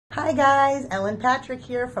Hi guys, Ellen Patrick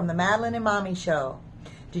here from the Madeline and Mommy Show.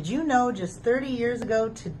 Did you know just 30 years ago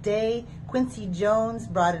today, Quincy Jones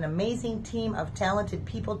brought an amazing team of talented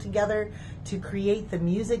people together to create the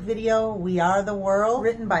music video, We Are the World,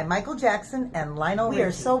 written by Michael Jackson and Lionel Richie. We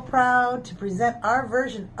are so proud to present our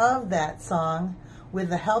version of that song with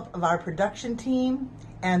the help of our production team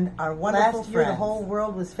and our wonderful friends. Last year, the whole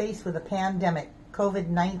world was faced with a pandemic,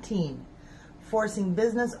 COVID-19, forcing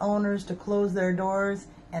business owners to close their doors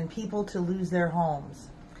and people to lose their homes.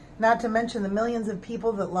 Not to mention the millions of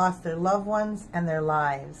people that lost their loved ones and their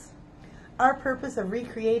lives. Our purpose of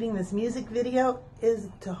recreating this music video is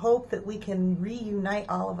to hope that we can reunite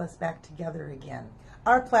all of us back together again.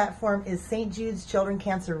 Our platform is St. Jude's Children's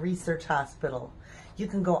Cancer Research Hospital. You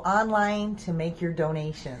can go online to make your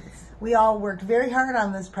donations. We all worked very hard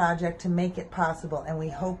on this project to make it possible, and we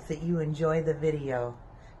hope that you enjoy the video.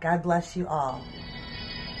 God bless you all.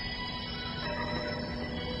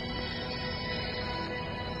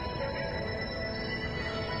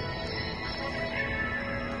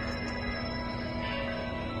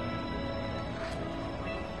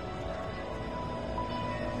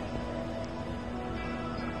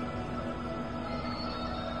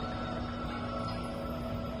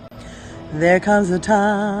 There comes a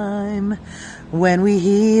time when we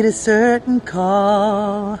heed a certain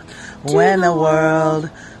call, when the world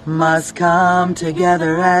must come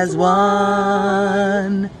together as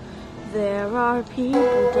one. There are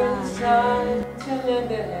people dying to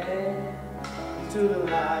lend a hand to the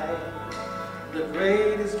light, the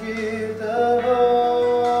greatest gift of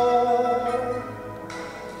all.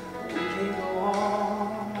 We can go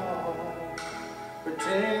on,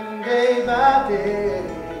 pretend day by day.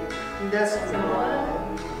 That's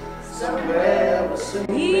one somewhere will soon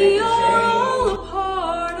we are all a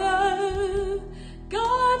part of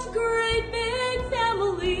God's great big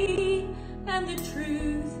family, and the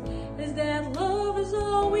truth is that love is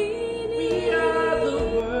all we need. We are the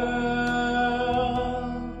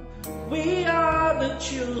world, we are the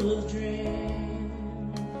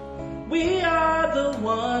children, we are the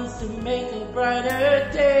ones to make a brighter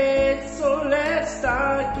day, so let's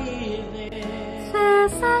start giving.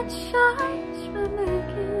 There's a choice we're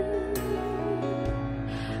making.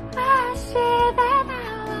 We're saving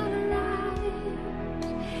our lives.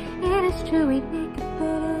 It is true, we make a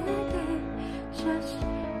better day. Just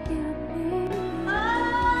you and me.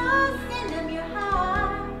 Oh, send them your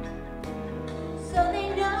heart, so they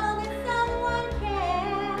know that someone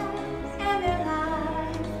cares, and their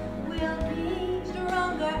lives will be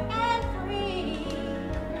stronger and free,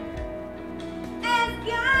 as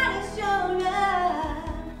God has shown us.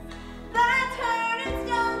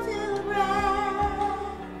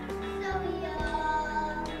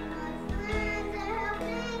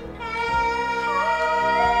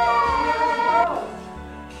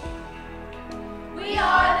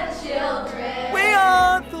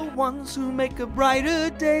 Ones who make a brighter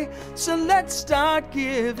day, so let's start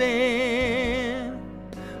giving.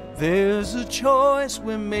 There's a choice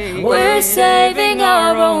we're making. We're saving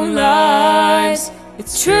our own lives.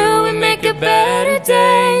 It's true, we make a better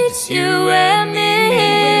day. It's you and me.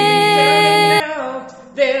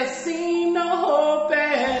 There seems no hope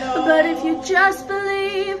at all. But if you just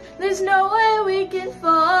believe, there's no way we can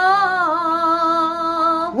fall.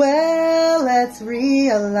 Well, let's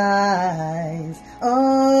realize,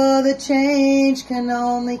 oh, the change can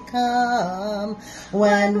only come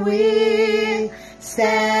when we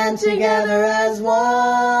stand together as one.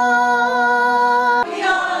 We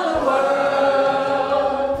are the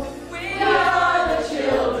world. We are the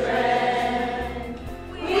children.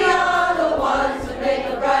 We are the ones who make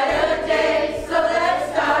a brighter day. So let's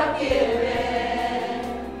start giving.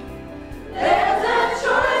 There's a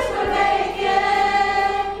choice we're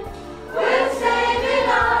making. We're saving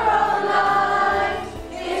our own lives.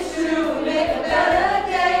 It's true, we make a better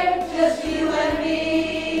day. Just you and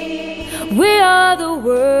me. We are the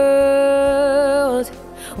world.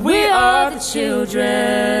 We are the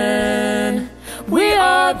children. We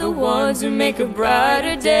are the ones who make a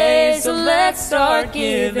brighter day. So let's start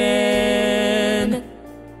giving.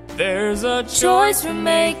 There's a choice we're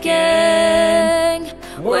making.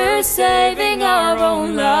 We're saving our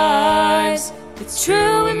own lives. It's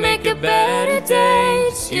true, we make a better day.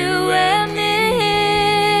 It's you and me.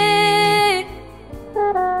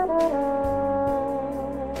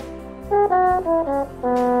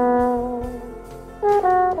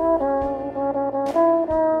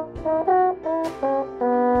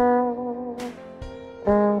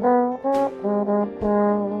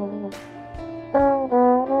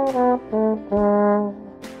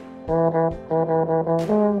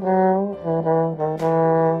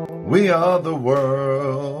 We are the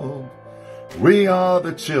world. world. We are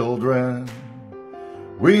the children.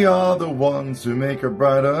 We are the ones who make a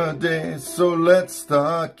brighter day, so let's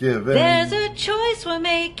start giving. There's a choice we're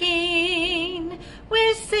making.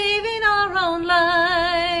 We're saving our own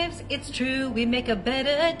lives. It's true, we make a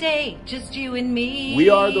better day, just you and me. We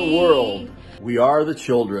are the world. We are the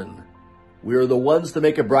children. We are the ones to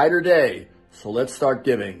make a brighter day, so let's start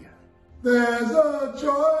giving. There's a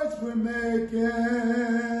choice we're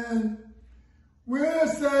making. We're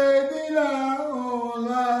saving our own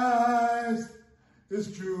lives.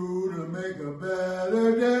 It's true to make a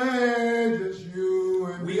better day, just you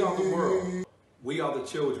and me. We are the world. We are the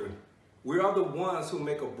children. We are the ones who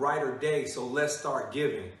make a brighter day, so let's start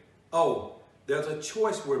giving. Oh, there's a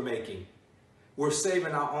choice we're making. We're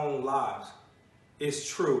saving our own lives. It's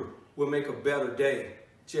true, we'll make a better day,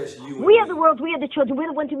 just you and me. We are the world, we are the children, we're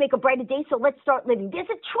the ones who make a brighter day, so let's start living. There's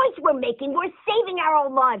a choice we're making. We're saving our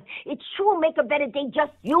own lives. It's true, we'll make a better day,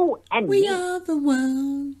 just you and me. We are the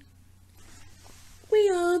world. We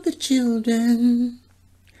are the children.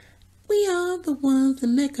 We are the ones that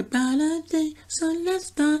make a brighter day, so let's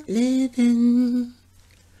start living.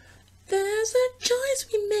 There's a choice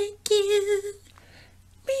we're making.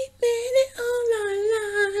 We made it all our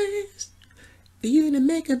lives. For you to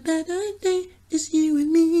make a better day, it's you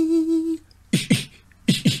and me.